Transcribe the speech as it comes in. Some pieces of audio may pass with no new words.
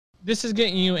this is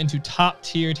getting you into top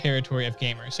tier territory of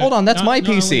gamers. So hold on, that's my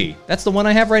PC. That's the one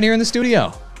I have right here in the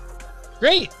studio.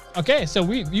 Great. Okay, so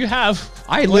you have.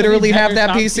 I literally have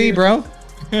that PC, bro.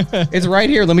 It's right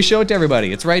here. Let me show it to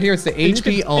everybody. It's right here. It's the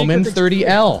HP Omen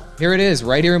 30L. Here it is,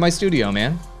 right here in my studio,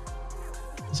 man.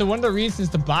 So one of the reasons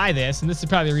to buy this, and this is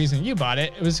probably the reason you bought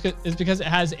it, is because it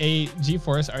has a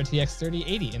GeForce RTX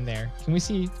 3080 in there. Can we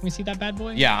see that bad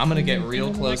boy? Yeah, I'm gonna get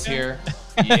real close here.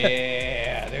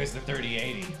 Yeah, there's the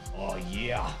 3080. Oh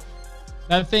yeah.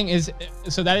 That thing is,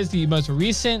 so that is the most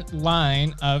recent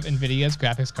line of NVIDIA's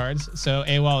graphics cards. So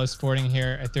AWOL is sporting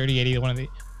here a 3080, one of the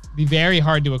very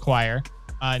hard to acquire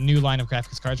new line of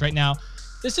graphics cards right now.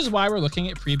 This is why we're looking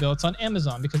at pre-builts on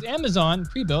Amazon, because Amazon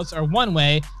pre-builts are one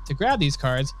way to grab these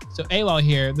cards. So AWOL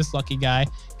here, this lucky guy,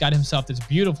 got himself this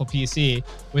beautiful PC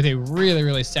with a really,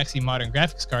 really sexy modern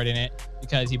graphics card in it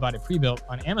because he bought it pre-built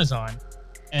on Amazon.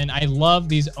 And I love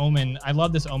these Omen. I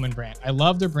love this Omen brand. I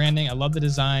love their branding. I love the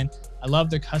design. I love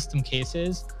their custom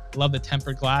cases. I love the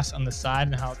tempered glass on the side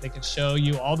and how they can show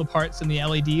you all the parts and the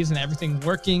LEDs and everything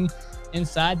working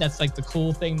inside. That's like the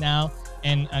cool thing now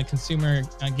in consumer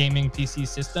gaming PC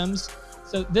systems.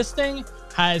 So this thing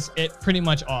has it pretty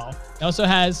much all. It also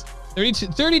has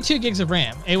 32 gigs of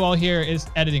RAM. AWOL here is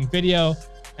editing video.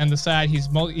 On the side,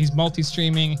 he's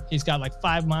multi-streaming. He's got like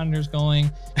 5 monitors going.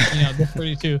 You know, the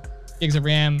 32 gigs of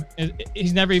RAM.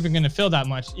 He's never even going to fill that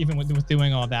much, even with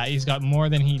doing all that. He's got more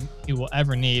than he will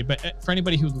ever need. But for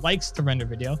anybody who likes to render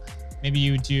video, maybe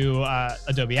you do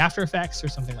Adobe After Effects or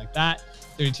something like that,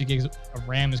 32 gigs of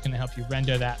RAM is going to help you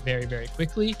render that very, very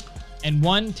quickly. And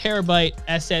 1 terabyte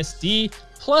SSD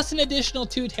plus an additional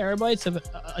 2 terabytes of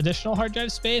additional hard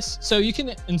drive space. So you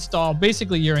can install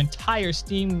basically your entire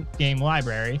Steam game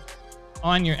library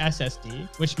on your SSD,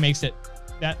 which makes it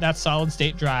that solid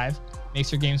state drive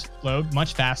makes your games load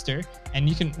much faster. And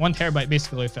you can 1 terabyte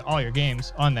basically fit all your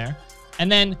games on there.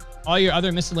 And then all your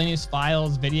other miscellaneous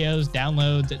files, videos,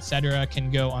 downloads, etc., can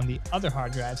go on the other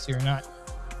hard drive. So you're not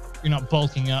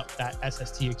bulking up that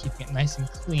SSD. You're keeping it nice and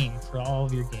clean for all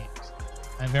of your games.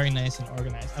 And very nice and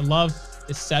organized. I love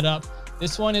this setup.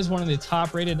 This one is one of the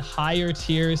top rated higher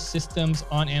tier systems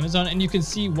on Amazon, and you can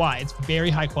see why. It's very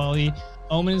high quality.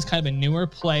 Omen is kind of a newer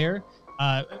player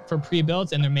for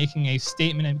pre-builds, and they're making a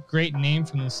statement and great name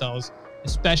for themselves,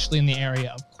 especially in the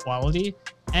area of quality.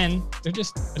 And they're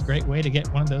just a great way to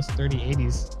get one of those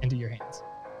 3080s into your hands.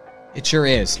 It sure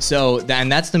is. So,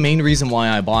 and that's the main reason why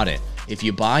I bought it. If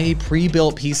you buy a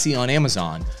pre-built PC on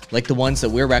Amazon, like the ones that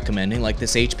we're recommending, like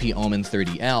this HP Omen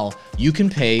 30L, you can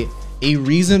pay a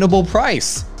reasonable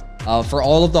price for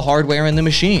all of the hardware in the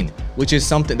machine, which is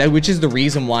the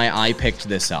reason why I picked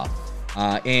this up.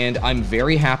 And I'm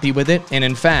very happy with it. And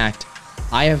in fact,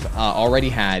 I have already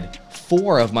had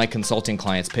 4 of my consulting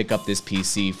clients pick up this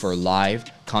PC for live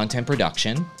content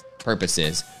production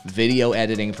purposes, video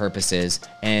editing purposes,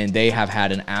 and they have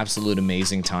had an absolute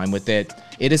amazing time with it.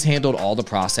 It has handled all the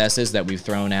processes that we've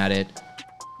thrown at it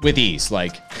with ease.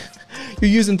 Like, you're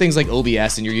using things like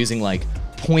OBS and you're using like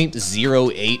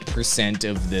 0.08%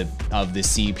 of the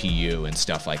CPU and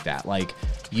stuff like that. Like,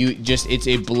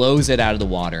 it blows it out of the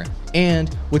water.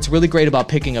 And what's really great about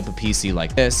picking up a PC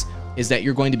like this is that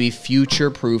you're going to be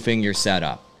future-proofing your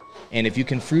setup. And if you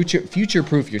can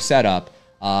future-proof your setup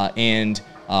and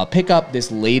pick up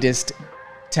this latest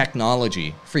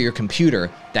technology for your computer,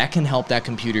 that can help that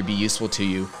computer be useful to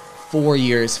you 4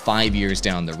 years, 5 years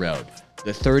down the road.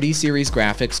 The 30 series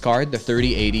graphics card, the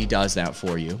 3080, does that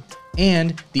for you.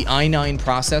 And the i9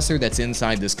 processor that's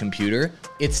inside this computer,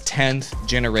 it's 10th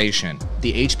generation.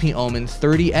 The HP Omen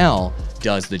 30L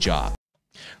does the job.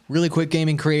 Really quick,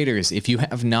 gaming creators, if you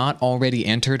have not already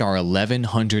entered our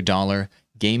 $1,100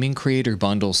 Gaming Creator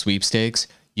Bundle sweepstakes,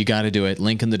 you got to do it.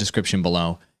 Link in the description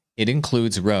below. It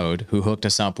includes Rode, who hooked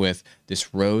us up with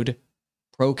this Rode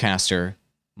Procaster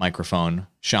microphone,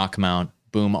 shock mount,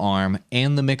 boom arm,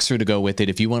 and the mixer to go with it.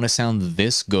 If you want to sound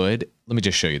this good, let me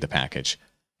just show you the package.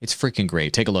 It's freaking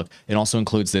great. Take a look. It also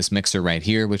includes this mixer right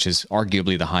here, which is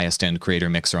arguably the highest end creator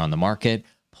mixer on the market.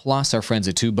 Plus, our friends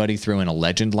at TubeBuddy threw in a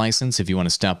Legend license if you want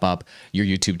to step up your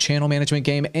YouTube channel management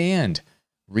game, and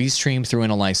Restream threw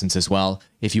in a license as well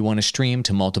if you want to stream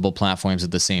to multiple platforms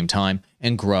at the same time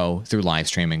and grow through live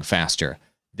streaming faster.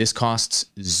 This costs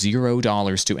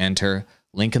 $0 to enter.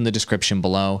 Link in the description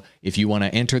below. If you want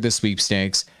to enter the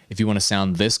sweepstakes, if you want to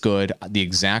sound this good, the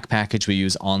exact package we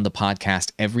use on the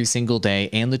podcast every single day,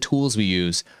 and the tools we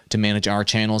use to manage our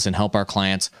channels and help our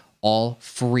clients, all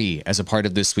free as a part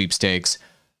of this sweepstakes.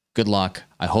 Good luck.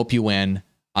 I hope you win.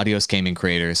 Adios, gaming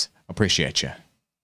creators. Appreciate you.